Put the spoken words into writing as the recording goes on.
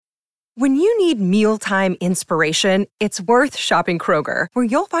When you need mealtime inspiration, it's worth shopping Kroger, where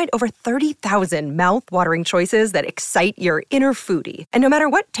you'll find over 30,000 mouth-watering choices that excite your inner foodie. And no matter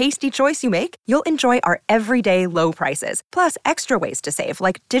what tasty choice you make, you'll enjoy our everyday low prices, plus extra ways to save,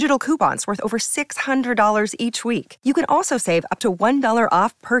 like digital coupons worth over $600 each week. You can also save up to $1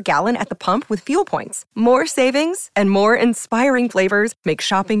 off per gallon at the pump with fuel points. More savings and more inspiring flavors make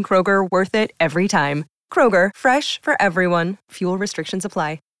shopping Kroger worth it every time. Kroger, fresh for everyone. Fuel restrictions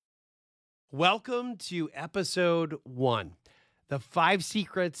apply. Welcome to episode 1, the 5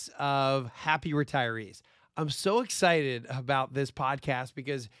 secrets of happy retirees. I'm so excited about this podcast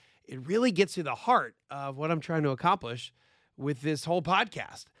because it really gets to the heart of what I'm trying to accomplish with this whole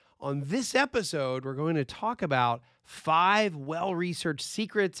podcast. On this episode, we're going to talk about 5 well-researched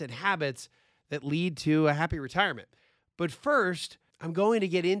secrets and habits that lead to a happy retirement. But first, I'm going to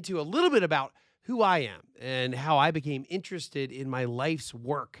get into a little bit about who I am and how I became interested in my life's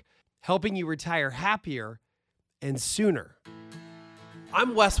work, helping you retire happier and sooner.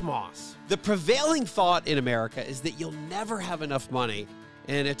 I'm Wes Moss. The prevailing thought in America is that you'll never have enough money,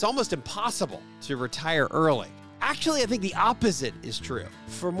 and it's almost impossible to retire early. Actually, I think the opposite is true.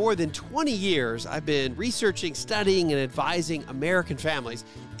 For more than 20 years, I've been researching, studying, and advising American families,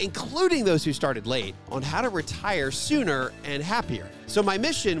 including those who started late, on how to retire sooner and happier. So my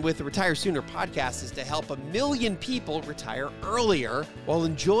mission with the Retire Sooner podcast is to help 1 million people retire earlier while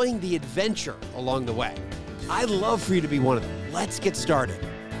enjoying the adventure along the way. I'd love for you to be one of them. Let's get started.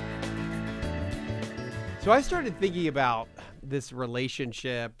 So I started thinking about this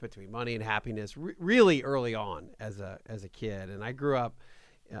relationship between money and happiness really early on as a kid. And I grew up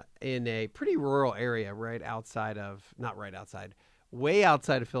in a pretty rural area way outside of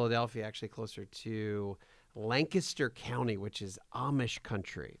Philadelphia, actually closer to Lancaster County, which is Amish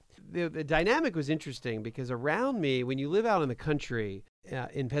country. The dynamic was interesting because around me, when you live out in the country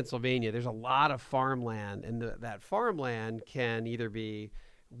in Pennsylvania, there's a lot of farmland, and that farmland can either be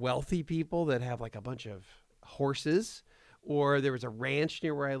wealthy people that have like a bunch of horses, or there was a ranch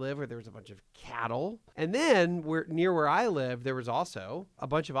near where I live where there was a bunch of cattle. And then near where I live, there was also a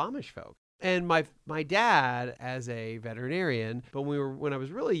bunch of Amish folk. And my dad, as a veterinarian, but when I was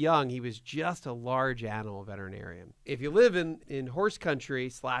really young, he was just a large animal veterinarian. If you live in horse country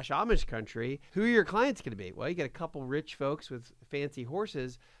 / Amish country, who are your clients going to be? Well, you get a couple rich folks with fancy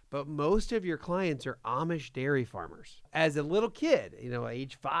horses, but most of your clients are Amish dairy farmers. As a little kid,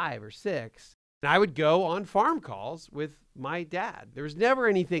 age 5 or 6, and I would go on farm calls with my dad. There was never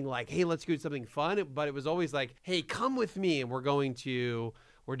anything like, hey, let's do something fun. But it was always like, hey, come with me and we're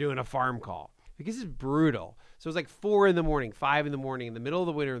doing a farm call. Because it's brutal. So it was like 4 a.m, 5 a.m, in the middle of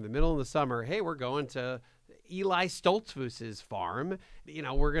the winter, in the middle of the summer. Hey, we're going to Eli Stoltzfus's farm.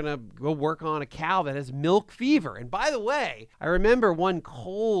 We're going to go work on a cow that has milk fever. And by the way, I remember one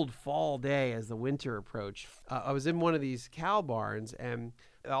cold fall day as the winter approached. I was in one of these cow barns, and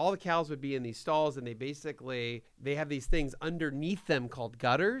all the cows would be in these stalls, and they have these things underneath them called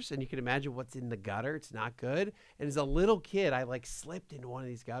gutters. And you can imagine what's in the gutter. It's not good. And as a little kid, I slipped into one of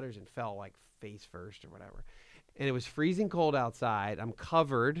these gutters and fell face first or whatever. And it was freezing cold outside. I'm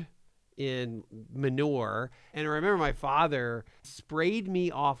covered in manure. And I remember my father sprayed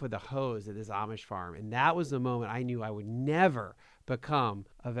me off with a hose at this Amish farm. And that was the moment I knew I would never become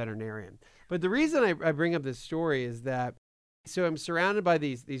a veterinarian. But the reason I bring up this story is that so I'm surrounded by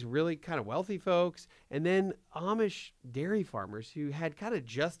these really kind of wealthy folks, and then Amish dairy farmers who had kind of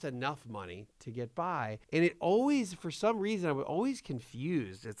just enough money to get by. And it always, for some reason, I was always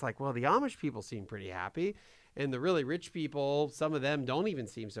confused. It's like, well, the Amish people seem pretty happy, and the really rich people, some of them don't even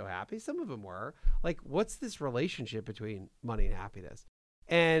seem so happy. Some of them were. What's this relationship between money and happiness?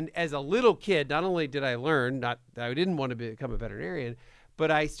 And as a little kid, not only did I learn not that I didn't want to become a veterinarian, but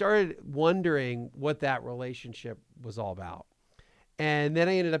I started wondering what that relationship was all about. And then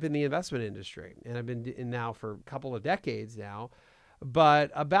I ended up in the investment industry, and I've been in now for a couple of decades now.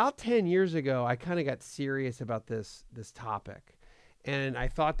 But about 10 years ago, I kind of got serious about this topic. And I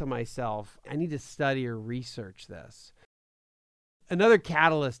thought to myself, I need to study or research this. Another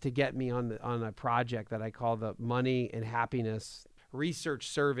catalyst to get me on a project that I call the Money and Happiness Research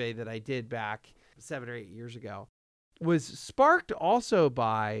Survey that I did back 7 or 8 years ago was sparked also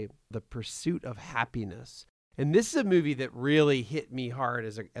by The Pursuit of Happiness. And this is a movie that really hit me hard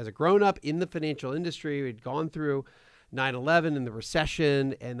as a grown-up in the financial industry. We'd gone through 9/11 and the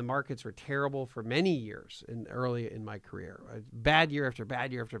recession, and the markets were terrible for many years early in my career. Bad year after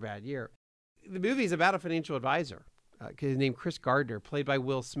bad year after bad year. The movie is about a financial advisor named Chris Gardner, played by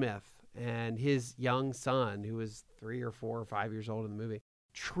Will Smith, and his young son, who was 3 or 4 or 5 years old in the movie.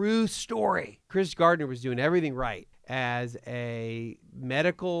 True story. Chris Gardner was doing everything right as a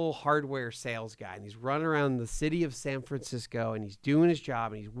medical hardware sales guy. And he's running around the city of San Francisco, and he's doing his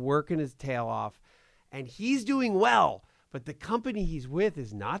job, and he's working his tail off. And he's doing well, but the company he's with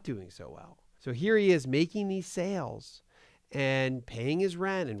is not doing so well. So here he is making these sales and paying his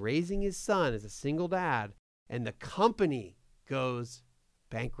rent and raising his son as a single dad. And the company goes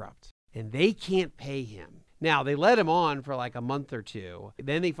bankrupt and they can't pay him. Now, they let him on for like a month or two.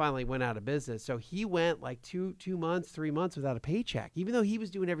 Then they finally went out of business. So he went like 2 months, 3 months without a paycheck, even though he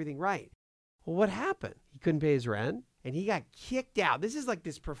was doing everything right. Well, what happened? He couldn't pay his rent and he got kicked out. This is like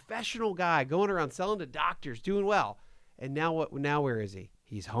this professional guy going around selling to doctors, doing well. And now what? Now where is he?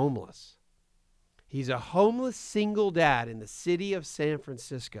 He's homeless. He's a homeless single dad in the city of San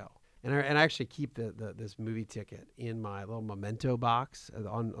Francisco. And I actually keep this movie ticket in my little memento box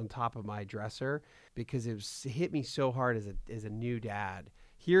on top of my dresser because it hit me so hard as a new dad.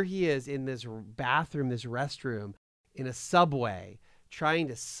 Here he is in this bathroom, this restroom, in a subway, trying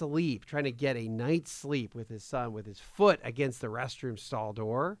to sleep, trying to get a night's sleep with his son, with his foot against the restroom stall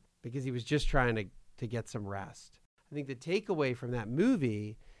door because he was just trying to get some rest. I think the takeaway from that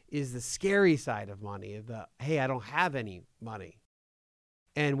movie is the scary side of money, of the, hey, I don't have any money.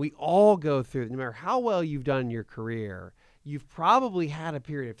 And we all go through, no matter how well you've done in your career, you've probably had a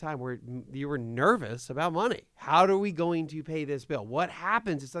period of time where you were nervous about money. How are we going to pay this bill? What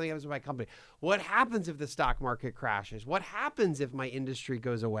happens if something happens with my company? What happens if the stock market crashes? What happens if my industry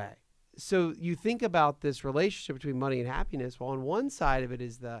goes away? So you think about this relationship between money and happiness. Well, on one side of it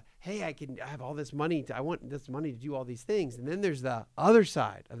is the, hey, I have all this money. I want this money to do all these things. And then there's the other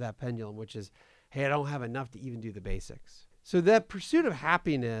side of that pendulum, which is, hey, I don't have enough to even do the basics. So that pursuit of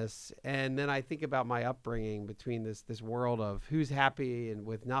happiness, and then I think about my upbringing between this world of who's happy and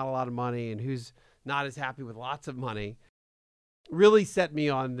with not a lot of money and who's not as happy with lots of money, really set me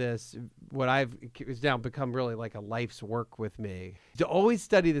on this, it's now become really like a life's work with me, to always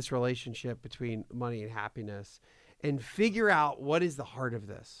study this relationship between money and happiness and figure out what is the heart of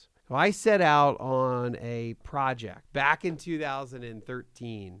this. So I set out on a project back in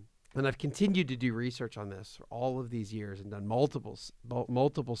 2013. And I've continued to do research on this for all of these years and done multiple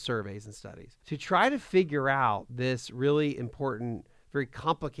surveys and studies to try to figure out this really important, very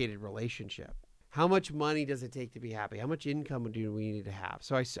complicated relationship. How much money does it take to be happy? How much income do we need to have?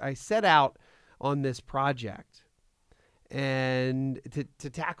 So I set out on this project and to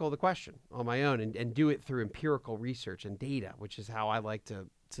tackle the question on my own and do it through empirical research and data, which is how I like to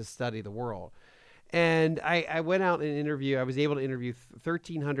study the world. And I went out and I was able to interview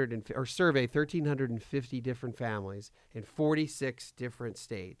 1,350 different families in 46 different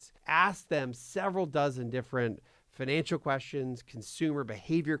states, asked them several dozen different financial questions, consumer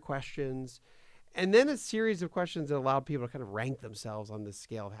behavior questions, and then a series of questions that allowed people to kind of rank themselves on the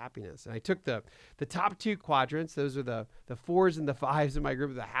scale of happiness. And I took the top two quadrants, those are the 4s and the 5s in my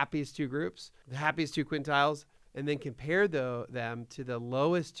group, the happiest two groups, the happiest two quintiles, and then compared them to the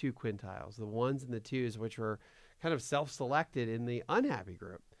lowest two quintiles, the 1s and the 2s, which were kind of self-selected in the unhappy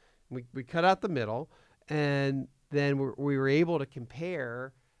group. We cut out the middle, and then we were able to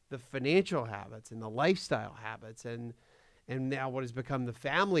compare the financial habits and the lifestyle habits and now what has become the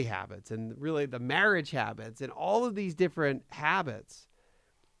family habits and really the marriage habits and all of these different habits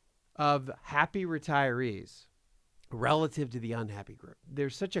of happy retirees relative to the unhappy group.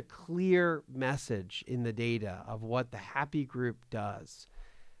 There's such a clear message in the data of what the happy group does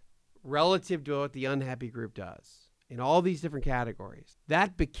relative to what the unhappy group does in all these different categories.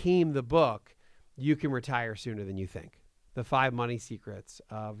 That became the book, You Can Retire Sooner Than You Think, the 5 money secrets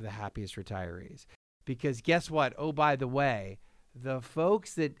of the happiest retirees. Because guess what? Oh, by the way, the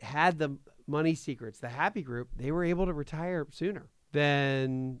folks that had the money secrets, the happy group, they were able to retire sooner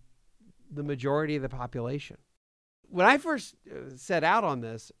than the majority of the population. When I first set out on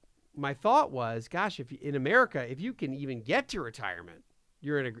this, my thought was, gosh, if in America, if you can even get to retirement,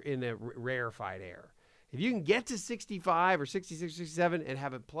 you're in a rarefied air. If you can get to 65 or 66, 67 and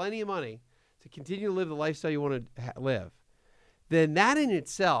have plenty of money to continue to live the lifestyle you want to live, then that in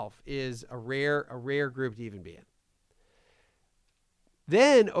itself is a rare group to even be in.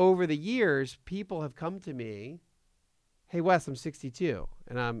 Then over the years, people have come to me, hey, Wes, I'm 62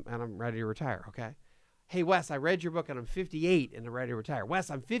 and I'm ready to retire, okay? Hey, Wes, I read your book and I'm 58 and I'm ready to retire. Wes,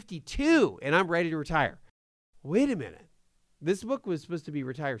 I'm 52 and I'm ready to retire. Wait a minute. This book was supposed to be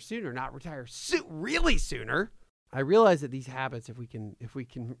retire sooner, not retire really sooner. I realize that these habits, if we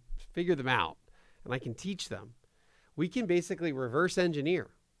can figure them out and I can teach them, we can basically reverse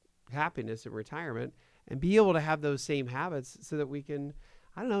engineer happiness in retirement and be able to have those same habits so that we can,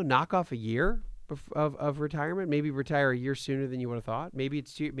 knock off a year of retirement, maybe retire a year sooner than you would have thought. Maybe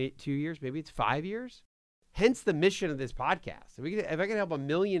it's two years, maybe it's 5 years. Hence the mission of this podcast. If I can help 1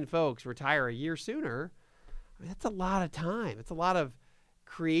 million folks retire a year sooner, I mean, that's a lot of time. It's a lot of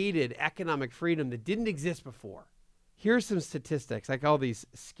created economic freedom that didn't exist before. Here's some statistics. I call these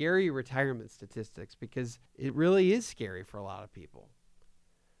scary retirement statistics because it really is scary for a lot of people.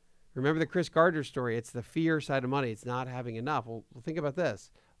 Remember the Chris Gardner story? It's the fear side of money. It's not having enough. Well, think about this.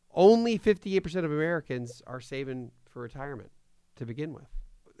 Only 58% of Americans are saving for retirement to begin with.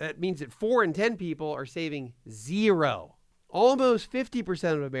 That means that 4 in 10 people are saving zero. Almost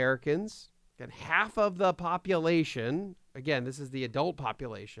 50% of Americans, and half of the population, again, this is the adult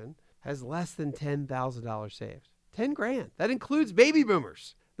population, has less than $10,000 saved. 10 grand. That includes baby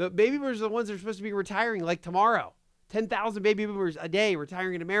boomers. The baby boomers are the ones that are supposed to be retiring like tomorrow. 10,000 baby boomers a day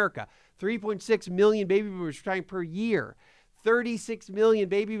retiring in America. 3.6 million baby boomers retiring per year. 36 million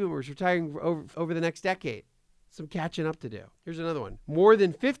baby boomers retiring over the next decade. Some catching up to do. Here's another one. More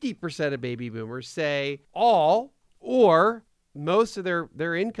than 50% of baby boomers say all or most of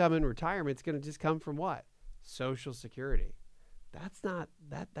their income in retirement is going to just come from what? Social Security.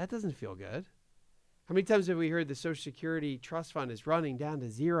 That doesn't feel good. How many times have we heard the Social Security trust fund is running down to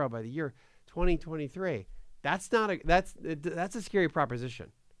zero by the year 2023? That's a scary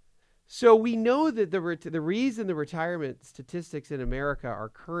proposition. So we know that the reason the retirement statistics in America are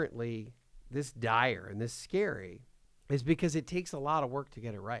currently this dire and this scary is because it takes a lot of work to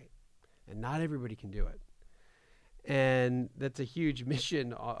get it right. And not everybody can do it. And that's a huge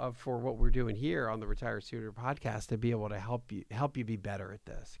mission for what we're doing here on the Retire Sooner podcast, to be able to help you be better at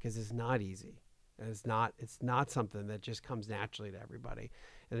this, because it's not easy. And it's not something that just comes naturally to everybody.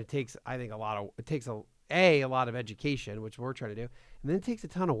 And it takes, I think, a lot of education, which we're trying to do, and then it takes a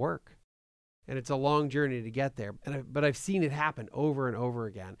ton of work. And it's a long journey to get there. But I've seen it happen over and over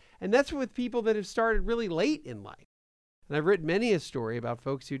again. And that's with people that have started really late in life. And I've written many a story about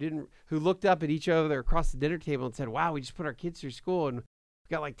folks who looked up at each other across the dinner table and said, wow, we just put our kids through school and we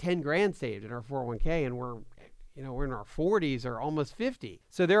got like 10 grand saved in our 401k, and we're in our 40s or almost 50.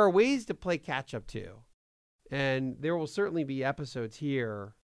 So there are ways to play catch up too. And there will certainly be episodes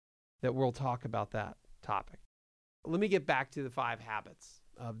here that we'll talk about that topic. Let me get back to the 5 habits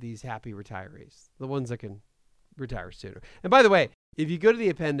of these happy retirees, the ones that can retire sooner. And by the way, if you go to the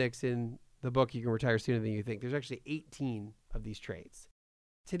appendix in the book, You Can Retire Sooner Than You Think, there's actually 18 of these traits.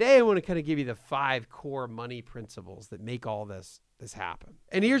 Today, I want to kind of give you the 5 core money principles that make all this happen.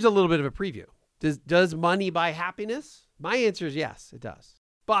 And here's a little bit of a preview. Does money buy happiness? My answer is yes, it does.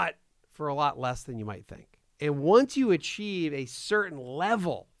 But for a lot less than you might think. And once you achieve a certain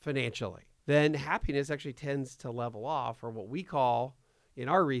level financially, then happiness actually tends to level off, or what we call in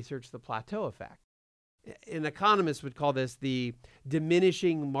our research the plateau effect. An economist would call this the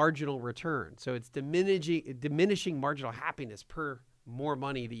diminishing marginal return. So it's diminishing marginal happiness per more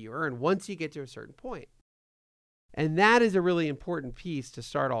money that you earn once you get to a certain point. And that is a really important piece to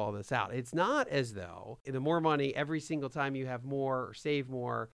start all of this out. It's not as though the more money every single time you have more or save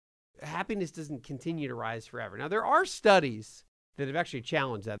more, happiness doesn't continue to rise forever. Now, there are studies that have actually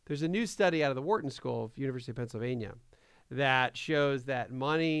challenged that. There's a new study out of the Wharton School of University of Pennsylvania that shows that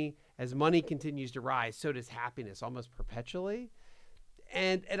as money continues to rise, so does happiness almost perpetually.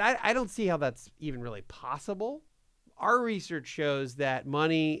 And I don't see how that's even really possible. Our research shows that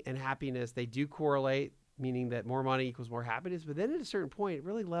money and happiness, they do correlate, meaning that more money equals more happiness, but then at a certain point, it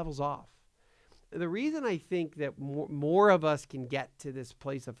really levels off. The reason I think that more of us can get to this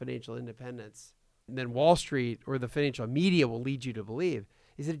place of financial independence than Wall Street or the financial media will lead you to believe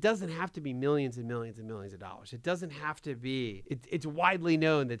is that it doesn't have to be millions and millions and millions of dollars. It doesn't have to be. It's widely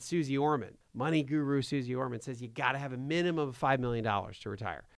known that Susie Orman, money guru Susie Orman, says you got to have a minimum of $5 million to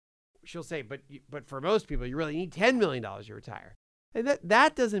retire. She'll say, but for most people, you really need $10 million to retire. And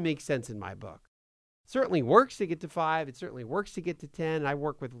that doesn't make sense in my book. It certainly works to get to 5. It certainly works to get to 10. I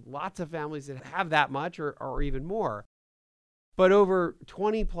work with lots of families that have that much or even more. But over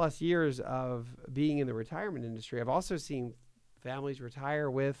 20 plus years of being in the retirement industry, I've also seen families retire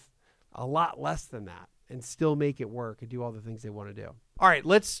with a lot less than that and still make it work and do all the things they want to do. All right,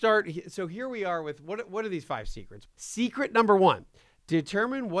 let's start. So here we are with what are these 5 secrets? Secret number 1,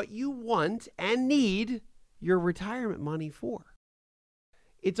 determine what you want and need your retirement money for.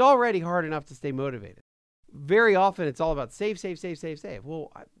 It's already hard enough to stay motivated. Very often it's all about save. Well,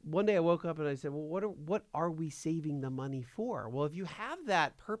 one day I woke up and I said, well, what are we saving the money for? Well, if you have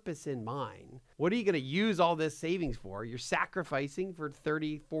that purpose in mind, what are you going to use all this savings for? You're sacrificing for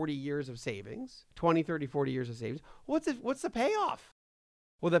 30, 40 years of savings, 20, 30, 40 years of savings. What's the payoff?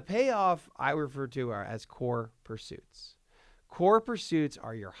 Well, the payoff I refer to as core pursuits. Core pursuits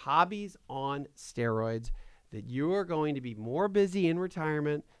are your hobbies on steroids that you are going to be more busy in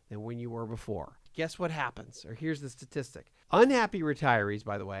retirement than when you were before. guess what happens? Or here's the statistic. Unhappy retirees,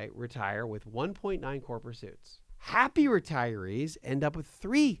 by the way, retire with 1.9 core pursuits. Happy retirees end up with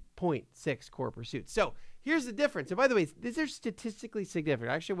 3.6 core pursuits. So here's the difference. And by the way, these are statistically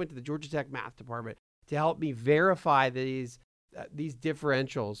significant. I actually went to the Georgia Tech math department to help me verify these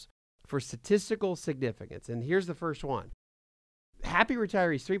differentials for statistical significance. And here's the first one. Happy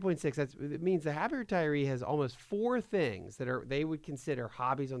retirees, 3.6. It means the happy retiree has almost 4 things that they would consider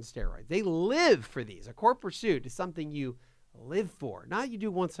hobbies on steroids. They live for these. A core pursuit is something you live for, not you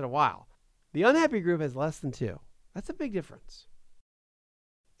do once in a while. The unhappy group has less than 2. That's a big difference.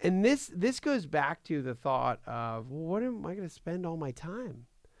 And this goes back to the thought of, well, what am I going to spend all my time?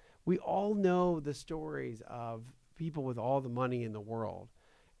 We all know the stories of people with all the money in the world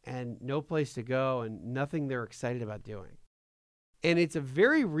and no place to go and nothing they're excited about doing. And it's a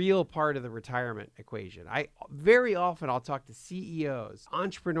very real part of the retirement equation. Very often I'll talk to CEOs,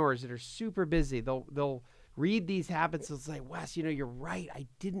 entrepreneurs that are super busy. They'll read these habits and say, Wes, you're right.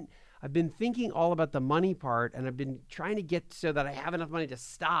 I've been thinking all about the money part, and I've been trying to get so that I have enough money to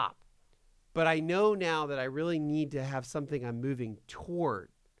stop. But I know now that I really need to have something I'm moving toward,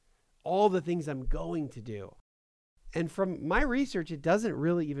 all the things I'm going to do. And from my research, it doesn't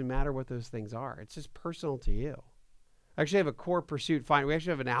really even matter what those things are. It's just personal to you. I actually have a core pursuit finder. We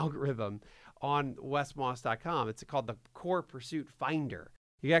actually have an algorithm on wesmoss.com. It's called the Core Pursuit Finder.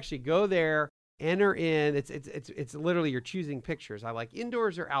 You can actually go there, enter in. It's literally you're choosing pictures. I like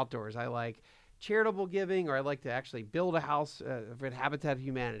indoors or outdoors. I like charitable giving, or I like to actually build a house for the Habitat of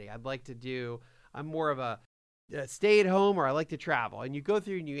Humanity. I'm more of a stay at home, or I like to travel. And you go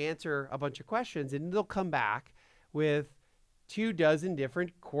through and you answer a bunch of questions, and they'll come back with 24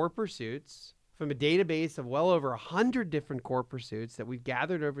 different core pursuits from a database of well over 100 different core pursuits that we've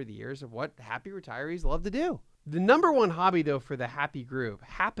gathered over the years of what happy retirees love to do. The number one hobby, though, for the happy group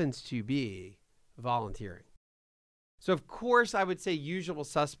happens to be volunteering. So, of course, I would say usual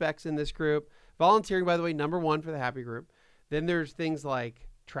suspects in this group. Volunteering, by the way, number one for the happy group. Then there's things like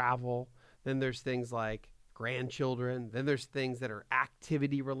travel. Then there's things like grandchildren. Then there's things that are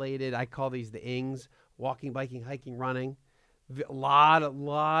activity related. I call these the INGs: walking, biking, hiking, running. A lot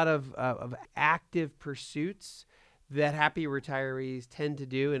of active pursuits that happy retirees tend to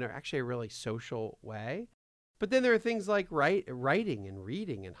do in actually a really social way. But then there are things like writing and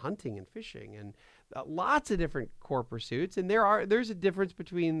reading and hunting and fishing and lots of different core pursuits. And there's a difference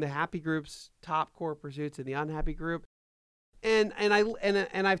between the happy group's top core pursuits and the unhappy group. And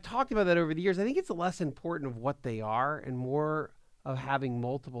I've talked about that over the years. I think it's less important of what they are and more of having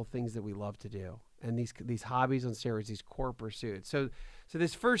multiple things that we love to do. And these hobbies on steroids, these core pursuits. So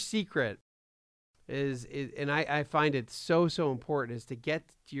this first secret is and I find it so important, is to get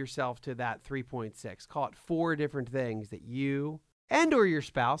yourself to that 3.6. Call it 4 different things that you and or your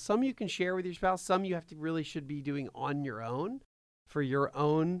spouse. Some you can share with your spouse. Some you should be doing on your own for your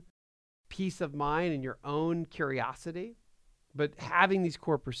own peace of mind and your own curiosity. But having these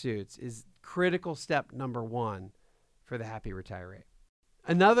core pursuits is critical step number 1 for the happy retiree.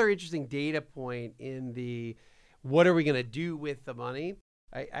 Another interesting data point in the what are we going to do with the money?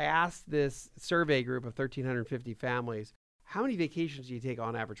 I asked this survey group of 1,350 families, how many vacations do you take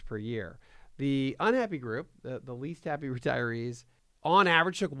on average per year? The unhappy group, the least happy retirees, on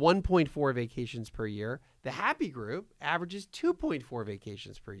average took 1.4 vacations per year. The happy group averages 2.4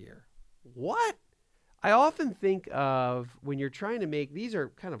 vacations per year. What? I often think of when you're trying to make, these are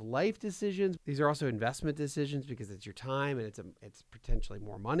kind of life decisions. These are also investment decisions because it's your time and it's potentially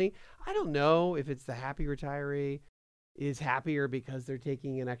more money. I don't know if it's the happy retiree is happier because they're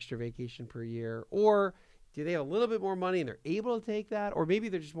taking an extra vacation per year, or do they have a little bit more money and they're able to take that? Or maybe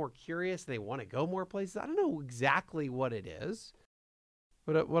they're just more curious and they want to go more places. I don't know exactly what it is.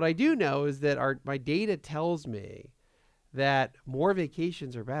 But what I do know is that my data tells me that more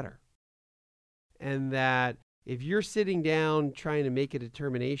vacations are better. And that if you're sitting down trying to make a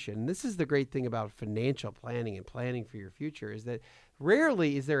determination, this is the great thing about financial planning and planning for your future, is that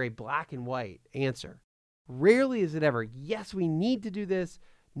rarely is there a black and white answer. Rarely is it ever, yes, we need to do this.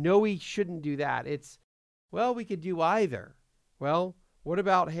 No, we shouldn't do that. It's, well, we could do either. Well, what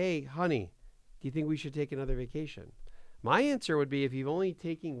about, hey, honey, do you think we should take another vacation? My answer would be, if you've only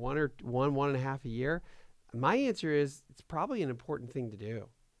taken one and a half a year, my answer is it's probably an important thing to do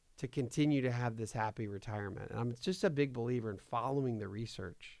to continue to have this happy retirement. And I'm just a big believer in following the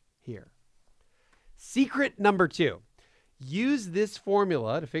research here. Secret number 2, use this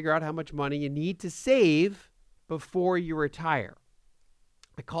formula to figure out how much money you need to save before you retire.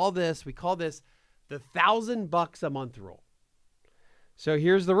 We call this the $1,000 a month rule. So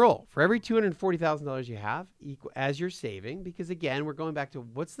here's the rule. For every $240,000 you have as you're saving, because again, we're going back to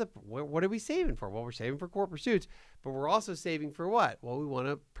what are we saving for? Well, we're saving for core pursuits, but we're also saving for what? Well, we want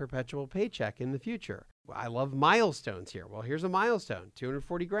a perpetual paycheck in the future. I love milestones here. Well, here's a milestone,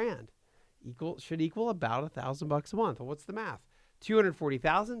 240 grand should equal about $1,000 a month. Well, what's the math?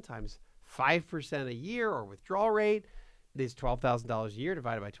 240,000 times 5% a year or withdrawal rate is $12,000 a year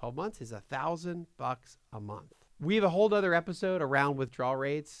divided by 12 months is $1,000 a month. We have a whole other episode around withdrawal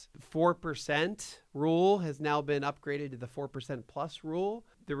rates. 4% rule has now been upgraded to the 4% plus rule.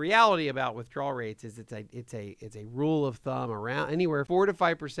 The reality about withdrawal rates is it's a rule of thumb around anywhere 4 to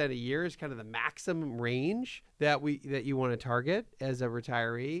 5% a year is kind of the maximum range that you want to target as a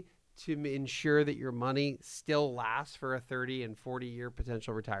retiree to ensure that your money still lasts for a 30 and 40 year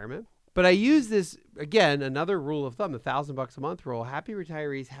potential retirement. But I use this, again, another rule of thumb, the $1,000 a month rule. Happy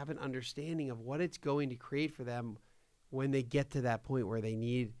retirees have an understanding of what it's going to create for them when they get to that point where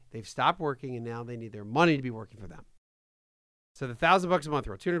they've stopped working and now they need their money to be working for them. So the $1,000 a month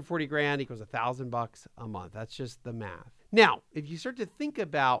rule, 240 grand equals $1,000 a month. That's just the math. Now, if you start to think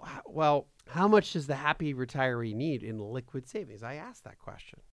about, well, how much does the happy retiree need in liquid savings? I asked that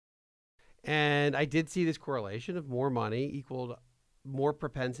question. And I did see this correlation of more money equaled more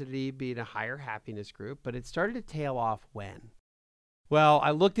propensity being a higher happiness group, but it started to tail off when? Well,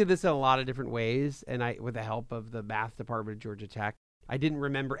 I looked at this in a lot of different ways, and with the help of the math department of Georgia Tech, I didn't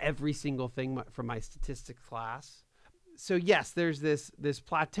remember every single thing from my statistics class. So yes, there's this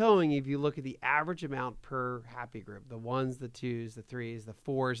plateauing if you look at the average amount per happy group, the ones, the twos, the threes, the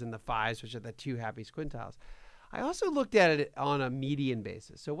fours, and the fives, which are the two happy quintiles. I also looked at it on a median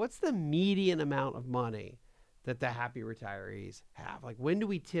basis. So what's the median amount of money that the happy retirees have? Like, when do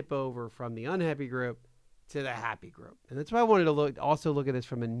we tip over from the unhappy group to the happy group? And that's why I wanted to look at this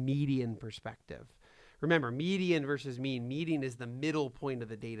from a median perspective. Remember, median versus mean. Median is the middle point of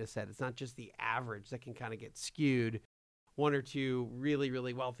the data set. It's not just the average that can kind of get skewed. One or two really,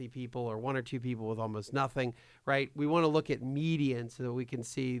 really wealthy people or one or two people with almost nothing, right? We want to look at median so that we can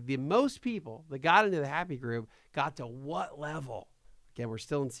see the most people that got into the happy group got to what level. Again, we're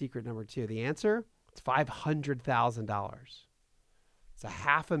still in secret number 2. The answer? It's $500,000. It's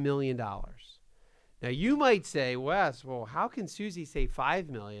 $500,000. Now you might say, Wes, well, how can Susie say $5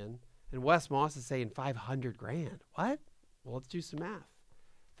 million and Wes Moss is saying 500 grand? What? Well, let's do some math.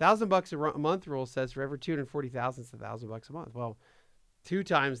 $1,000 a month rule says for every 240,000, it's $1,000 a month. Well, 2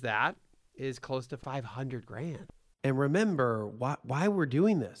 times that is close to 500 grand. And remember why we're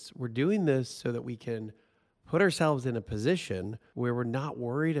doing this. We're doing this so that we can put ourselves in a position where we're not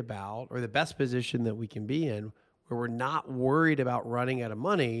worried about, or the best position that we can be in, where we're not worried about running out of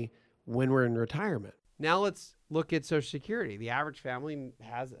money when we're in retirement. Now let's look at Social Security. The average family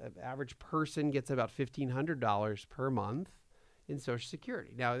average person gets about $1,500 per month in Social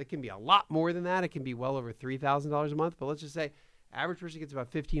Security. Now it can be a lot more than that. It can be well over $3,000 a month, but let's just say average person gets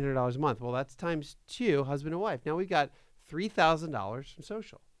about $1,500 a month. Well, that's times 2, husband and wife. Now we've got $3,000 from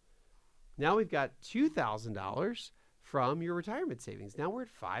Social. Now we've got $2,000 from your retirement savings. Now we're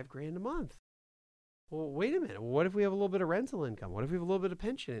at $5 grand a month. Well, wait a minute. What if we have a little bit of rental income? What if we have a little bit of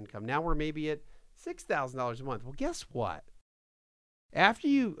pension income? Now we're maybe at $6,000 a month. Well, guess what? After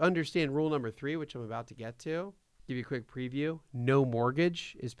you understand rule number 3, which I'm about to get to, give you a quick preview, no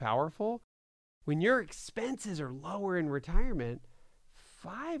mortgage is powerful. When your expenses are lower in retirement,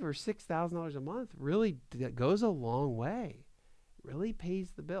 $5,000 or $6,000 a month really goes a long way. Really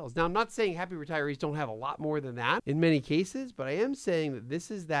pays the bills. Now, I'm not saying happy retirees don't have a lot more than that in many cases, but I am saying that this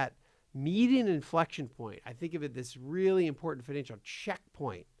is that median inflection point. I think of it this really important financial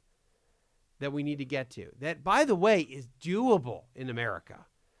checkpoint that we need to get to. That, by the way, is doable in America.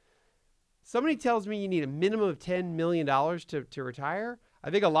 Somebody tells me you need a minimum of $10 million to retire.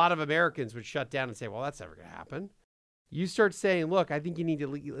 I think a lot of Americans would shut down and say, well, that's never going to happen. You start saying, look, I think you need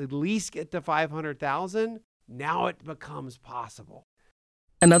to at least get to $500,000. Now it becomes possible.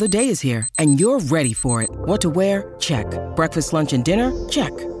 Another day is here, and you're ready for it. What to wear? Check. Breakfast, lunch, and dinner?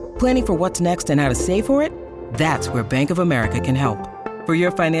 Check. Planning for what's next and how to save for it? That's where Bank of America can help. For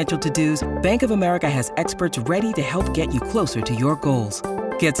your financial to-dos, Bank of America has experts ready to help get you closer to your goals.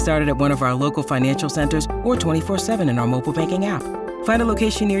 Get started at one of our local financial centers or 24/7 in our mobile banking app. Find a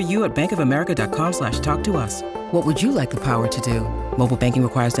location near you at bankofamerica.com/talktous. What would you like the power to do? Mobile banking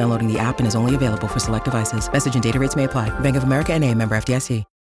requires downloading the app and is only available for select devices. Message and data rates may apply. Bank of America NA, member FDIC.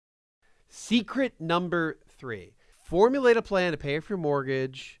 Secret number 3. Formulate a plan to pay off your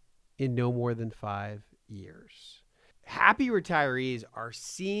mortgage in no more than 5 years. Happy retirees are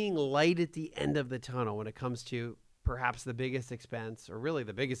seeing light at the end of the tunnel when it comes to perhaps the biggest expense, or really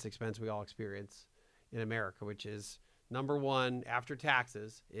the biggest expense we all experience in America, which is number one after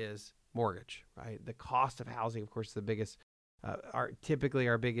taxes is mortgage, right? The cost of housing, of course, is the biggest, typically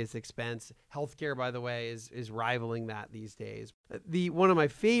our biggest expense. Healthcare, by the way, is rivaling that these days. One of my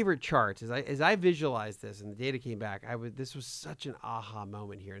favorite charts, as I visualized this and the data came back, this was such an aha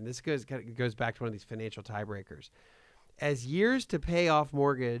moment here. And this goes back to one of these financial tiebreakers. As years to pay off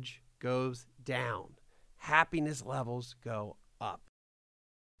mortgage goes down, happiness levels go up.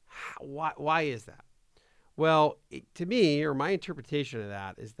 Why is that? Well, to me, or my interpretation of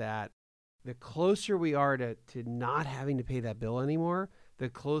that is that the closer we are to not having to pay that bill anymore, the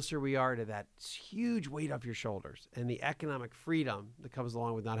closer we are to that huge weight off your shoulders and the economic freedom that comes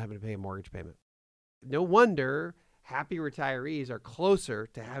along with not having to pay a mortgage payment. No wonder happy retirees are closer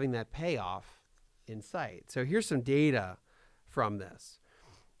to having that payoff in sight. So here's some data from this.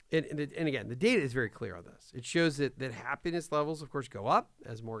 And again, the data is very clear on this. It shows that happiness levels, of course, go up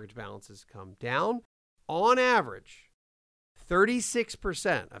as mortgage balances come down. On average,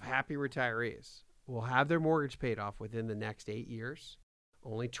 36% of happy retirees will have their mortgage paid off within the next 8 years.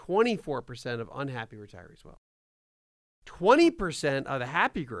 Only 24% of unhappy retirees will. 20% of the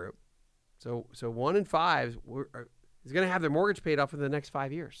happy group, so 1 in 5, is going to have their mortgage paid off in the next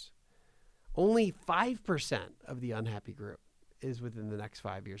 5 years. Only 5% of the unhappy group is within the next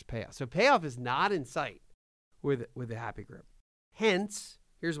 5 years payoff. So payoff is not in sight with the happy group. Hence,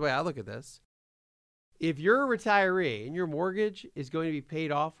 here's the way I look at this. If you're a retiree and your mortgage is going to be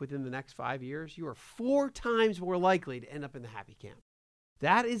paid off within the next 5 years, you are 4 times more likely to end up in the happy camp.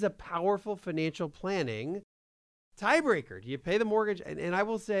 That is a powerful financial planning tiebreaker. Do you pay the mortgage? And I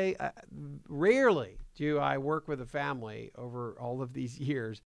will say, rarely do I work with a family over all of these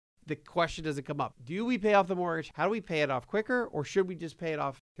years. The question doesn't come up. Do we pay off the mortgage? How do we pay it off quicker? Or should we just pay it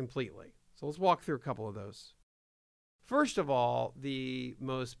off completely? So let's walk through a couple of those. First of all, the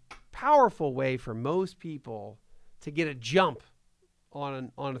most powerful way for most people to get a jump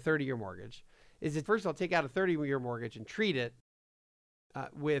on a 30-year mortgage is that first of all, take out a 30-year mortgage and treat it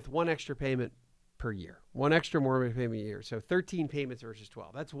with one extra payment per year, one extra mortgage payment a year. So 13 payments versus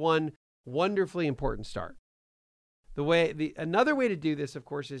 12. That's one wonderfully important start. Another way to do this, of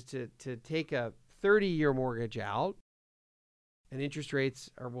course, is to take a 30-year mortgage out, and interest rates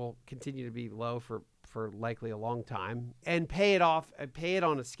will continue to be low for likely a long time, and pay it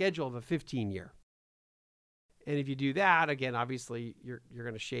on a schedule of a 15-year. And if you do that, again, obviously you're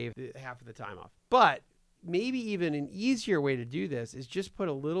going to shave half of the time off. But maybe even an easier way to do this is just put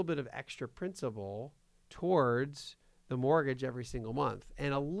a little bit of extra principal towards the mortgage every single month.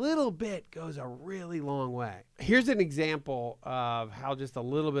 And a little bit goes a really long way. Here's an example of how just a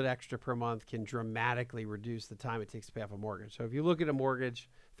little bit extra per month can dramatically reduce the time it takes to pay off a mortgage. So if you look at a mortgage,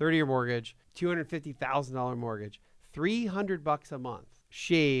 30-year mortgage, $250,000 mortgage, $300 a month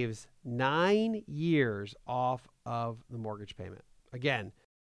shaves 9 years off of the mortgage payment. Again,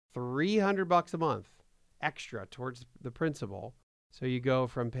 $300 a month extra towards the principal. So you go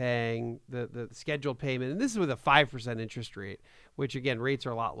from paying the scheduled payment, and this is with a 5% interest rate, which again, rates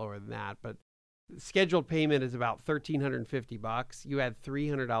are a lot lower than that, but scheduled payment is about $1,350. You add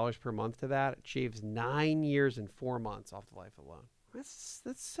 $300 per month to that, it shaves 9 years and 4 months off the life of the loan. That's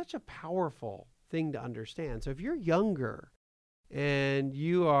such a powerful thing to understand. So if you're younger and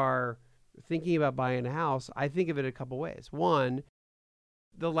you are thinking about buying a house, I think of it a couple ways. One,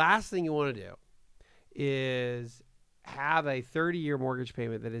 the last thing you want to do is have a 30-year mortgage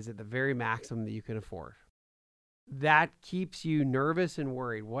payment that is at the very maximum that you can afford. That keeps you nervous and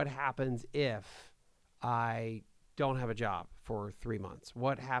worried. What happens if I don't have a job for 3 months?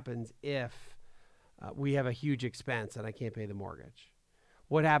 What happens if we have a huge expense and I can't pay the mortgage?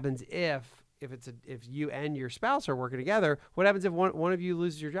 What happens if you and your spouse are working together? What happens if one of you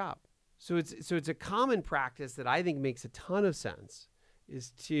loses your job? So it's a common practice that I think makes a ton of sense,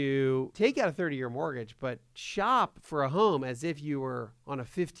 is to take out a 30-year mortgage, but shop for a home as if you were on a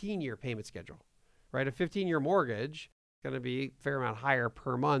 15-year payment schedule, right? A 15-year mortgage is going to be a fair amount higher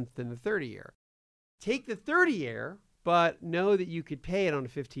per month than the 30-year. Take the 30-year, but know that you could pay it on a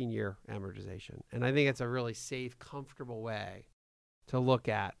 15-year amortization. And I think it's a really safe, comfortable way to look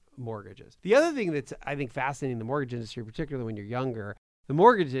at mortgages. The other thing that's, I think, fascinating in the mortgage industry, particularly when you're younger, the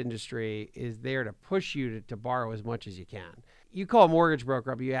mortgage industry is there to push you to borrow as much as you can. You call a mortgage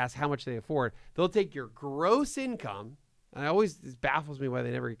broker up, you ask how much they afford. They'll take your gross income, and this baffles me why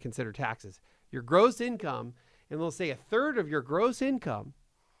they never consider taxes, your gross income, and they'll say a third of your gross income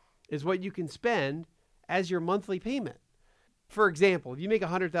is what you can spend as your monthly payment. For example, if you make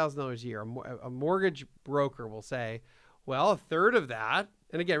 $100,000 a year, a mortgage broker will say, well, a third of that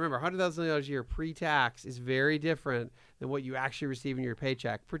And again, remember, $100,000 a year pre-tax is very different than what you actually receive in your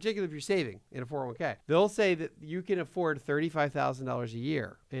paycheck, particularly if you're saving in a 401k. They'll say that you can afford $35,000 a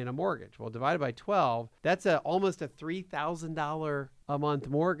year in a mortgage. Well, divided by 12, that's almost a $3,000 a month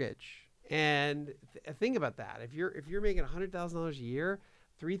mortgage. And think about that. If you're making $100,000 a year,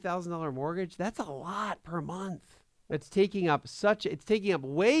 $3,000 mortgage, that's a lot per month. It's taking up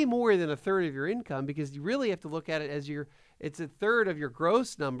way more than a third of your income, because you really have to look at it as it's a third of your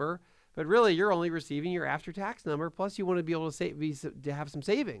gross number, but really you're only receiving your after-tax number. Plus you want to be able to have some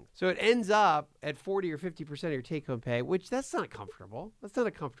savings. So it ends up at 40 or 50% of your take-home pay, which that's not comfortable. That's not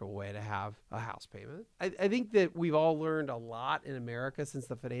a comfortable way to have a house payment. I think that we've all learned a lot in America since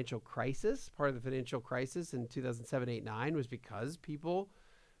the financial crisis. Part of the financial crisis in 2007, 8, 9 was because people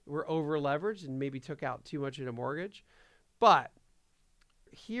were over leveraged and maybe took out too much in a mortgage. But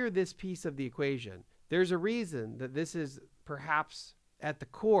hear this piece of the equation. There's a reason that this is perhaps at the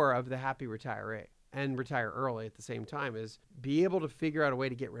core of the happy retiree, and retire early at the same time, is be able to figure out a way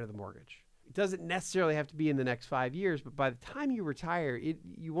to get rid of the mortgage. It doesn't necessarily have to be in the next 5 years, but by the time you retire,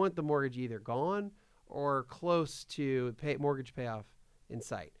 you want the mortgage either gone or close to mortgage payoff in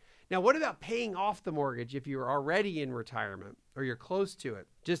sight. Now, what about paying off the mortgage if you're already in retirement or you're close to it?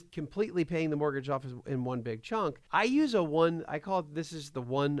 Just completely paying the mortgage off in one big chunk. I call this is the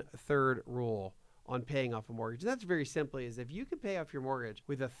 1/3 rule on paying off a mortgage. That's very simply is if you can pay off your mortgage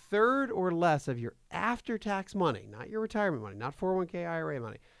with a third or less of your after-tax money, not your retirement money, not 401k IRA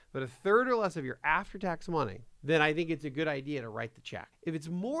money, but a third or less of your after-tax money, then I think it's a good idea to write the check. If it's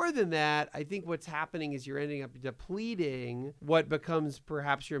more than that, I think what's happening is you're ending up depleting what becomes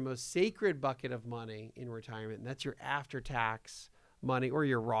perhaps your most sacred bucket of money in retirement, and that's your after-tax money or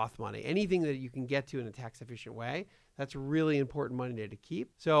your Roth money. Anything that you can get to in a tax-efficient way, that's really important money to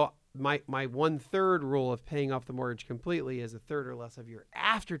keep. So my 1/3 rule of paying off the mortgage completely is a third or less of your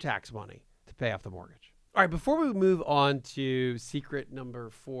after-tax money to pay off the mortgage. All right, before we move on to secret number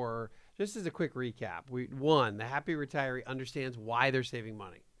 4, just as a quick recap, the happy retiree understands why they're saving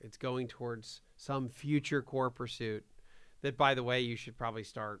money. It's going towards some future core pursuit that, by the way, you should probably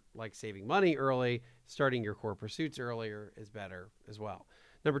start like saving money early. Starting your core pursuits earlier is better as well.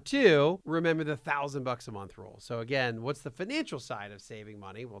 Number 2, remember the $1,000 a month rule. So again, what's the financial side of saving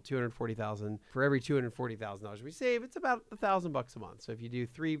money? Well, $240,000 for every $240,000 we save, it's about $1,000 a month. So if you do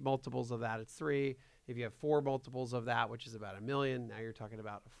 3 multiples of that, it's 3. If you have 4 multiples of that, which is about $1 million, now you're talking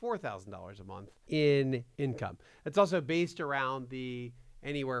about $4,000 a month in income. It's also based around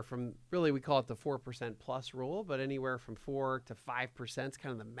anywhere from, really we call it the 4% plus rule, but anywhere from 4 to 5% is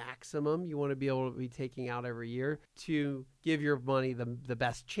kind of the maximum you want to be able to be taking out every year to give your money the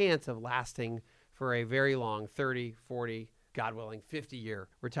best chance of lasting for a very long 30, 40, God willing, 50-year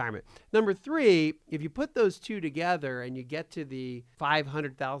retirement. Number 3, if you put those two together and you get to the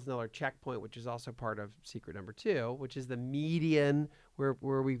 $500,000 checkpoint, which is also part of secret number 2, which is the median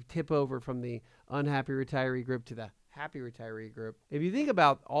where we tip over from the unhappy retiree group to the happy retiree group. If you think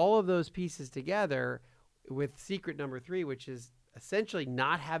about all of those pieces together with secret number 3, which is essentially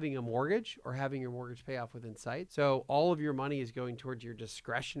not having a mortgage or having your mortgage pay off within sight. So all of your money is going towards your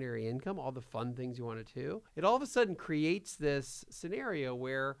discretionary income, all the fun things you want to do. It all of a sudden creates this scenario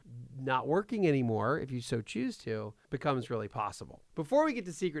where not working anymore, if you so choose to, becomes really possible. Before we get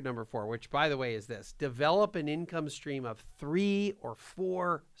to secret number 4, which by the way is this, develop an income stream of 3 or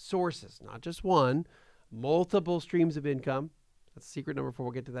 4 sources, not just one, multiple streams of income. That's secret number 4.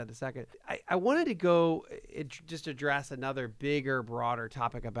 We'll get to that in a second. I wanted to go just address another bigger, broader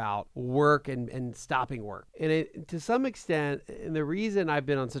topic about work and stopping work. And to some extent, and the reason I've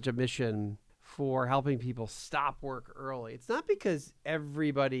been on such a mission for helping people stop work early, it's not because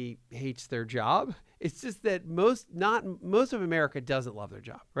everybody hates their job. It's just that most of America doesn't love their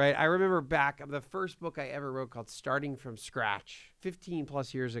job, right? I remember back the first book I ever wrote called Starting from Scratch 15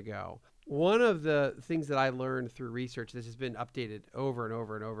 plus years ago. One of the things that I learned through research, this has been updated over and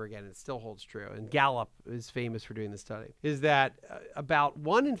over and over again, and it still holds true, and Gallup is famous for doing this study, is that about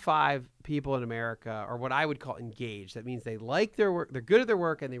 1 in 5 people in America are what I would call engaged. That means they like their work, they're good at their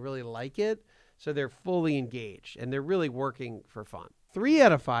work, and they really like it, so they're fully engaged, and they're really working for fun. 3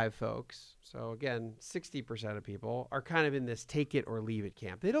 out of 5 folks, so again, 60% of people, are kind of in this take it or leave it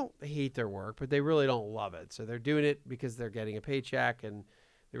camp. They don't hate their work, but they really don't love it, so they're doing it because they're getting a paycheck, and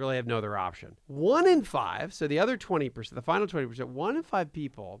they really have no other option. 1 in 5, so the other 20%, the final 20%, 1 in 5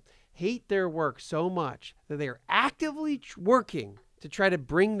 people hate their work so much that they are actively working to try to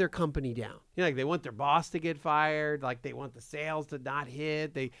bring their company down. You know, like they want their boss to get fired, like they want the sales to not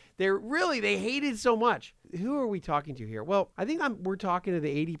hit. They hate it so much. Who are we talking to here? Well, I think we're talking to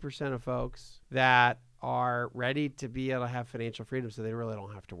the 80% of folks that are ready to be able to have financial freedom so they really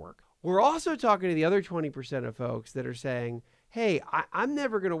don't have to work. We're also talking to the other 20% of folks that are saying, hey, I'm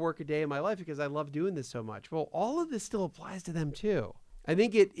never going to work a day in my life because I love doing this so much. Well, all of this still applies to them too. I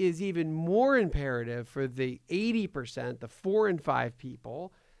think it is even more imperative for the 80%, the 4 in 5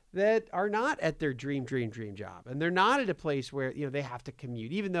 people that are not at their dream job. And they're not at a place where, they have to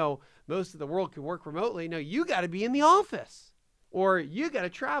commute. Even though most of the world can work remotely, no, you got to be in the office or you got to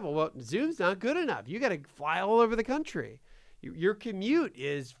travel. Well, Zoom's not good enough. You got to fly all over the country. Your commute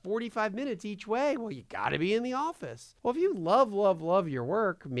is 45 minutes each way. Well, you got to be in the office. Well, if you love your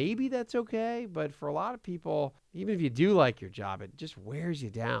work, maybe that's okay. But for a lot of people, even if you do like your job, it just wears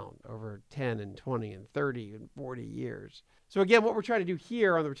you down over 10 and 20 and 30 and 40 years. So again, what we're trying to do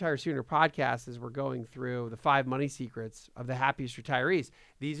here on the Retire Sooner podcast is we're going through the 5 money secrets of the happiest retirees.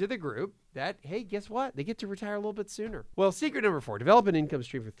 These are the group that, hey, guess what? They get to retire a little bit sooner. Well, secret number 4, develop an income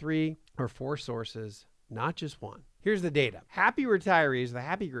stream for 3 or 4 sources, not just one. Here's the data. Happy retirees, the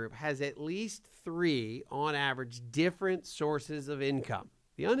happy group, has at least 3, on average, different sources of income.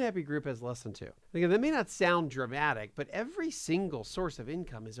 The unhappy group has less than 2. Again, that may not sound dramatic, but every single source of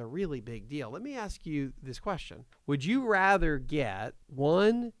income is a really big deal. Let me ask you this question. Would you rather get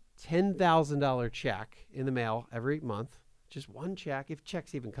one $10,000 check in the mail every month, just one check, if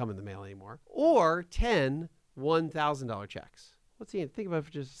checks even come in the mail anymore, or 10 $1,000 checks? Let's see, think about it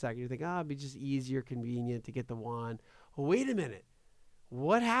for just a second. You think, it'd be just easier, convenient to get the one. Well, wait a minute.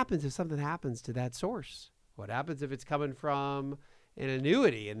 What happens if something happens to that source? What happens if it's coming from an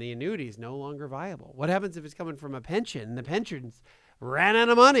annuity and the annuity is no longer viable? What happens if it's coming from a pension and the pensions ran out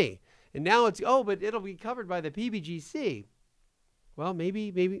of money? And now it's, but it'll be covered by the PBGC. Well,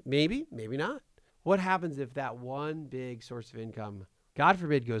 maybe not. What happens if that one big source of income, God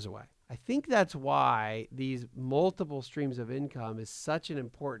forbid, goes away? I think that's why these multiple streams of income is such an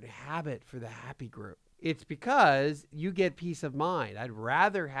important habit for the happy group. It's because you get peace of mind. I'd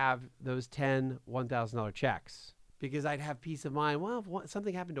rather have those 10 $1,000 checks because I'd have peace of mind. Well, if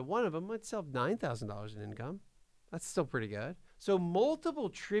something happened to one of them, I'd still have $9,000 in income. That's still pretty good. So multiple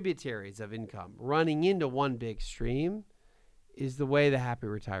tributaries of income running into one big stream is the way the happy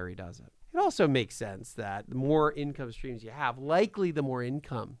retiree does it. It also makes sense that the more income streams you have, likely the more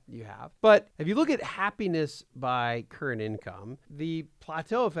income you have. But if you look at happiness by current income, the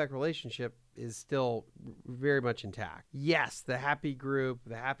plateau effect relationship is still very much intact. Yes, the happy group,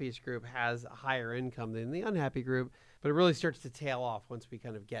 the happiest group, has a higher income than the unhappy group, but it really starts to tail off once we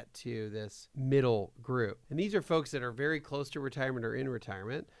kind of get to this middle group. And these are folks that are very close to retirement or in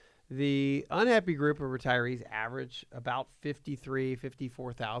retirement. The unhappy group of retirees average about $53,000,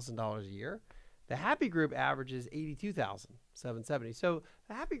 $54,000 a year. The happy group averages $82,770. So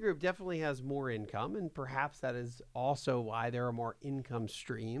the happy group definitely has more income, and perhaps that is also why there are more income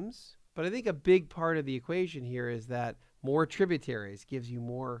streams. But I think a big part of the equation here is that more tributaries gives you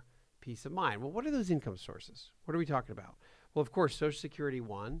more peace of mind. Well, what are those income sources? What are we talking about? Well, of course, Social Security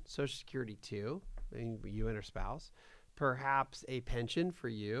 1, Social Security 2, you and your spouse. Perhaps a pension for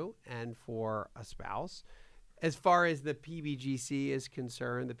you and for a spouse. As far as the PBGC is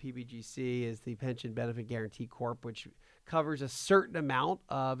concerned, the PBGC is the Pension Benefit Guaranty Corp, which covers a certain amount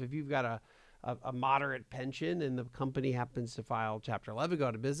of, if you've got a moderate pension and the company happens to file Chapter 11, go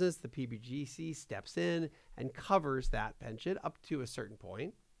out of business, the PBGC steps in and covers that pension up to a certain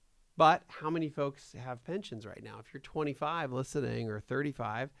point. But how many folks have pensions right now? If you're 25 listening or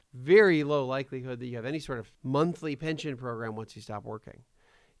 35, very low likelihood that you have any sort of monthly pension program once you stop working.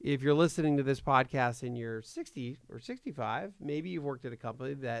 If you're listening to this podcast and you're 60 or 65, maybe you've worked at a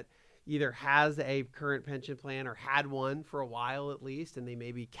company that either has a current pension plan or had one for a while at least, and they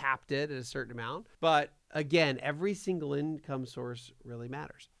maybe capped it at a certain amount. But again, every single income source really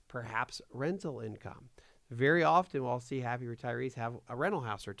matters. Perhaps rental income. Very often we'll see happy retirees have a rental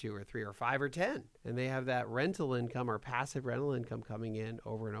house or 2 or 3 or 5 or 10, and they have that rental income or passive rental income coming in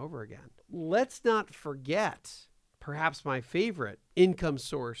over and over again. Let's not forget perhaps my favorite income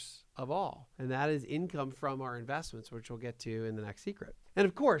source of all, and that is income from our investments, which we'll get to in the next secret. And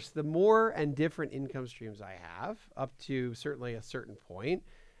of course, the more and different income streams I have, up to certainly a certain point,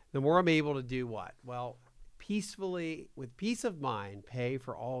 the more I'm able to do what? Well, peacefully, with peace of mind, pay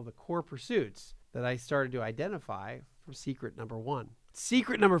for all the core pursuits that I started to identify from secret number 1.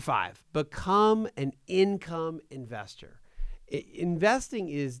 Secret number 5, become an income investor. Investing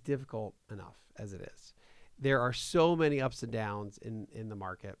is difficult enough as it is. There are so many ups and downs in the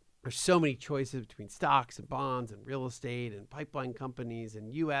market. There's so many choices between stocks and bonds and real estate and pipeline companies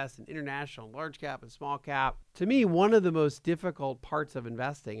and US and international and large cap and small cap. To me, one of the most difficult parts of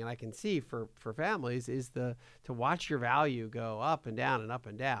investing, and I can see for families, is to watch your value go up and down and up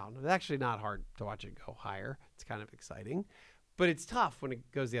and down. It's actually not hard to watch it go higher. It's kind of exciting. But it's tough when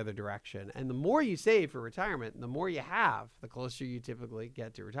it goes the other direction. And the more you save for retirement, and the more you have, the closer you typically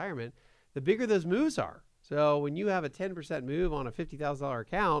get to retirement, the bigger those moves are. So when you have a 10% move on a $50,000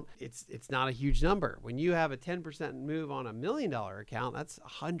 account, it's not a huge number. When you have a 10% move on $1 million account, that's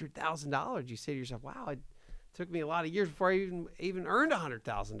 $100,000. You say to yourself, wow, it took me a lot of years before I even earned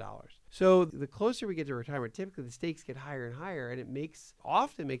 $100,000. So the closer we get to retirement, typically the stakes get higher and higher, and it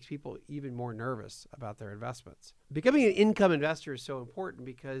often makes people even more nervous about their investments. Becoming an income investor is so important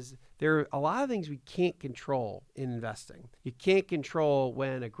because there are a lot of things we can't control in investing. You can't control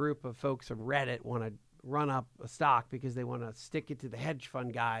when a group of folks from Reddit want to run up a stock because they want to stick it to the hedge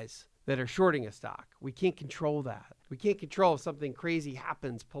fund guys that are shorting a stock. We can't control that. We can't control if something crazy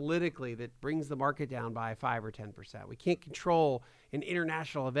happens politically that brings the market down by 5 or 10%. We can't control an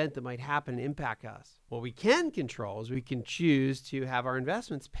international event that might happen and impact us. What we can control is we can choose to have our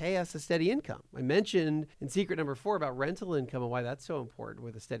investments pay us a steady income. I mentioned in secret number 4 about rental income and why that's so important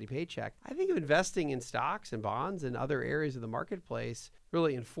with a steady paycheck. I think of investing in stocks and bonds and other areas of the marketplace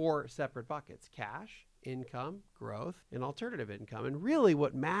really in 4 separate buckets: cash, income, growth, and alternative income. And really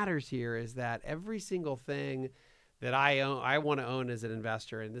what matters here is that every single thing that I want to own as an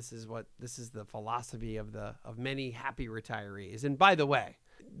investor, and this is the philosophy of many happy retirees. And by the way,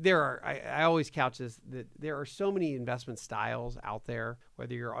 I always couch this, that there are so many investment styles out there,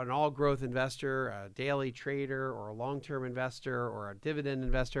 whether you're an all growth investor, a daily trader, or a long-term investor, or a dividend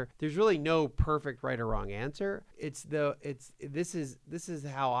investor. There's really no perfect right or wrong answer. This is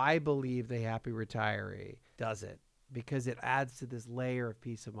how I believe the happy retiree does it, because it adds to this layer of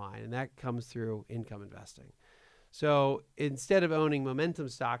peace of mind, and that comes through income investing. So instead of owning momentum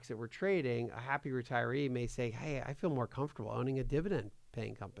stocks that we're trading, a happy retiree may say, hey, I feel more comfortable owning a dividend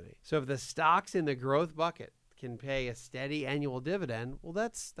paying company. So if the stocks in the growth bucket can pay a steady annual dividend, well,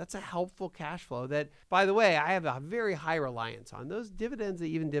 that's a helpful cash flow that, by the way, I have a very high reliance on. Those dividends,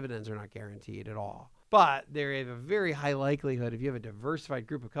 even dividends are not guaranteed at all. But there is a very high likelihood, if you have a diversified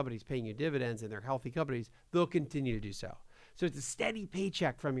group of companies paying you dividends and they're healthy companies, they'll continue to do so. So it's a steady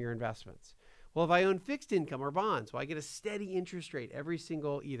paycheck from your investments. Well, if I own fixed income or bonds, well, I get a steady interest rate every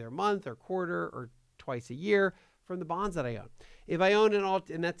single either month or quarter or twice a year from the bonds that I own. If I own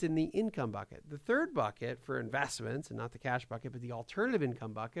and that's in the income bucket. The third bucket for investments, and not the cash bucket, but the alternative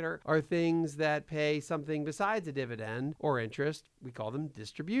income bucket are things that pay something besides a dividend or interest. We call them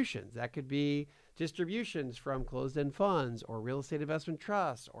distributions. That could be distributions from closed-end funds or real estate investment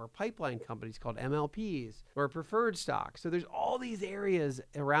trusts or pipeline companies called MLPs or preferred stocks. So there's all these areas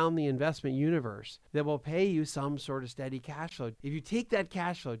around the investment universe that will pay you some sort of steady cash flow. If you take that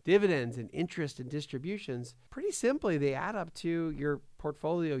cash flow, dividends and interest and distributions, pretty simply they add up to your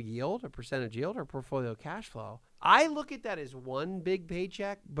portfolio yield, a percentage yield, or portfolio cash flow. I look at that as one big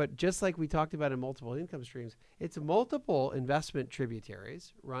paycheck, but just like we talked about in multiple income streams, it's multiple investment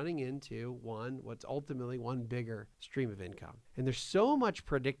tributaries running into what's ultimately one bigger stream of income. And there's so much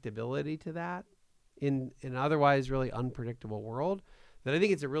predictability to that in an otherwise really unpredictable world that I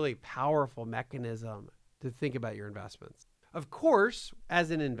think it's a really powerful mechanism to think about your investments. Of course, as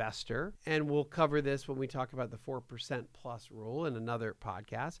an investor, and we'll cover this when we talk about the 4% plus rule in another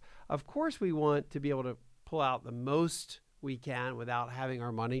podcast, of course we want to be able to pull out the most we can without having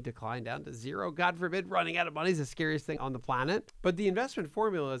our money decline down to zero. God forbid, running out of money is the scariest thing on the planet. But the investment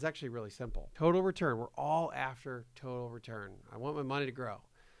formula is actually really simple. Total return. We're all after total return. I want my money to grow.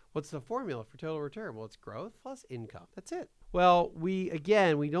 What's the formula for total return? Well, it's growth plus income. That's it. Well, we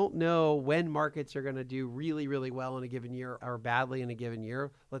don't know when markets are going to do really, really well in a given year or badly in a given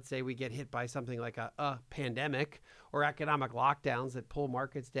year. Let's say we get hit by something like a pandemic or economic lockdowns that pull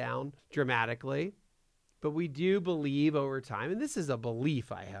markets down dramatically. But we do believe over time, and this is a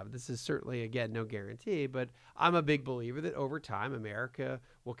belief I have, this is certainly, again, no guarantee, but I'm a big believer that over time, America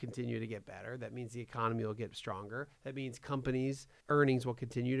will continue to get better. That means the economy will get stronger. That means companies' earnings will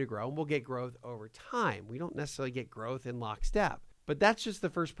continue to grow, and we'll get growth over time. We don't necessarily get growth in lockstep. But that's just the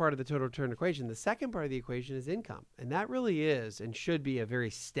first part of the total return equation. The second part of the equation is income. And that really is and should be a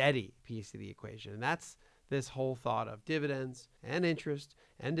very steady piece of the equation. And that's this whole thought of dividends and interest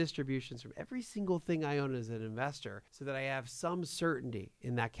and distributions from every single thing I own as an investor so that I have some certainty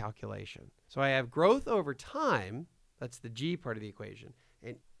in that calculation. So I have growth over time, that's the G part of the equation,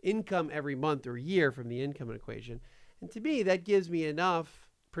 and income every month or year from the income equation. And to me, that gives me enough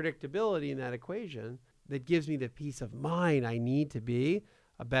predictability in that equation that gives me the peace of mind I need to be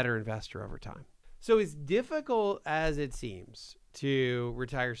a better investor over time. So as difficult as it seems to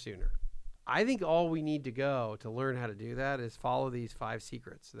retire sooner, I think all we need to go to learn how to do that is follow these 5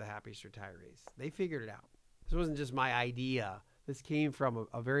 secrets of the happiest retirees. They figured it out. This wasn't just my idea. This came from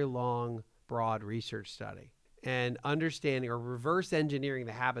a very long, broad research study. And understanding or reverse engineering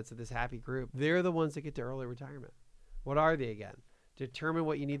the habits of this happy group, they're the ones that get to early retirement. What are they again? Determine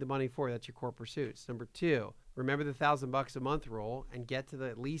what you need the money for. That's your core pursuits. Number 2, remember the $1,000 a month rule and get to the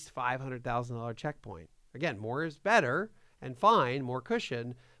at least $500,000 checkpoint. Again, more is better and fine, more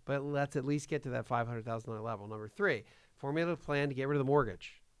cushion, but let's at least get to that $500,000 level. Number 3, formulate a plan to get rid of the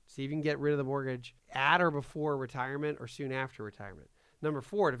mortgage. See if you can get rid of the mortgage at or before retirement or soon after retirement. Number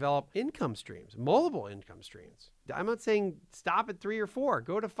 4, develop income streams, multiple income streams. I'm not saying stop at 3 or 4,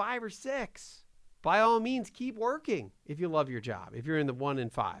 go to 5 or 6. By all means, keep working if you love your job, if you're in the 1 in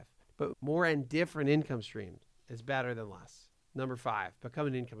 5. But more and different income streams is better than less. Number 5, become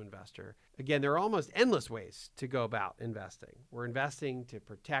an income investor. Again, there are almost endless ways to go about investing. We're investing to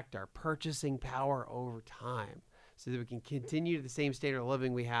protect our purchasing power over time so that we can continue to the same standard of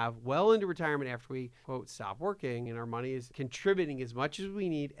living we have well into retirement after we, quote, stop working, and our money is contributing as much as we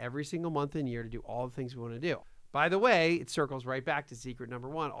need every single month and year to do all the things we want to do. By the way, it circles right back to secret number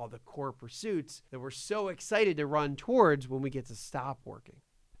 1, all the core pursuits that we're so excited to run towards when we get to stop working.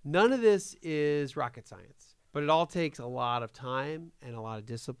 None of this is rocket science, but it all takes a lot of time and a lot of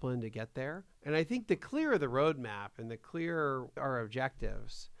discipline to get there. And I think the clearer the roadmap and the clearer our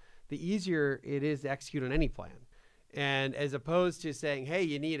objectives, the easier it is to execute on any plan. And as opposed to saying, hey,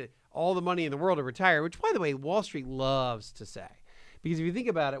 you need all the money in the world to retire, which, by the way, Wall Street loves to say. Because if you think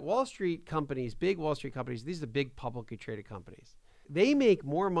about it, Wall Street companies, big Wall Street companies, these are the big publicly traded companies. They make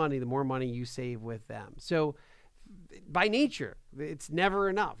more money the more money you save with them. So by nature, it's never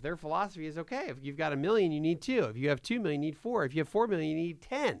enough. Their philosophy is, okay, if you've got $1 million, you need 2. If you have 2 million, you need 4. If you have 4 million, you need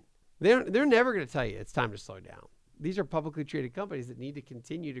 10. They're never going to tell you it's time to slow down. These are publicly traded companies that need to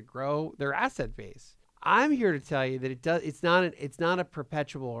continue to grow their asset base. I'm here to tell you that it's not a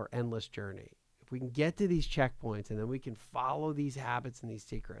perpetual or endless journey. If we can get to these checkpoints and then we can follow these habits and these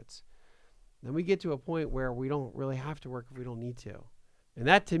secrets, then we get to a point where we don't really have to work if we don't need to. And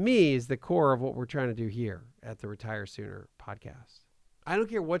that, to me, is the core of what we're trying to do here at the Retire Sooner podcast. I don't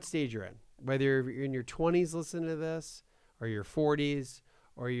care what stage you're in, whether you're in your 20s listening to this, or your 40s,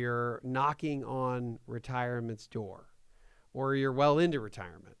 or you're knocking on retirement's door, or you're well into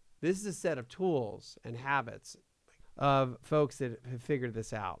retirement. This is a set of tools and habits of folks that have figured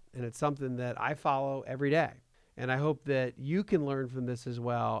this out. And it's something that I follow every day. And I hope that you can learn from this as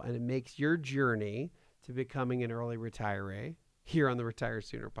well. And it makes your journey to becoming an early retiree here on the Retire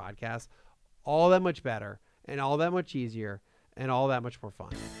Sooner podcast all that much better and all that much easier and all that much more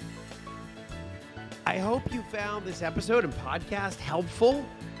fun. I hope you found this episode and podcast helpful.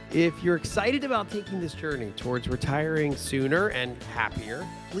 If you're excited about taking this journey towards retiring sooner and happier,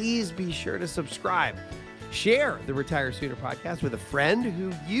 please be sure to subscribe. Share the Retire Sooner podcast with a friend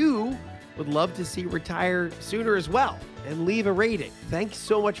who you would love to see retire sooner as well, and leave a rating. Thanks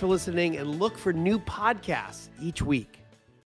so much for listening, and look for new podcasts each week.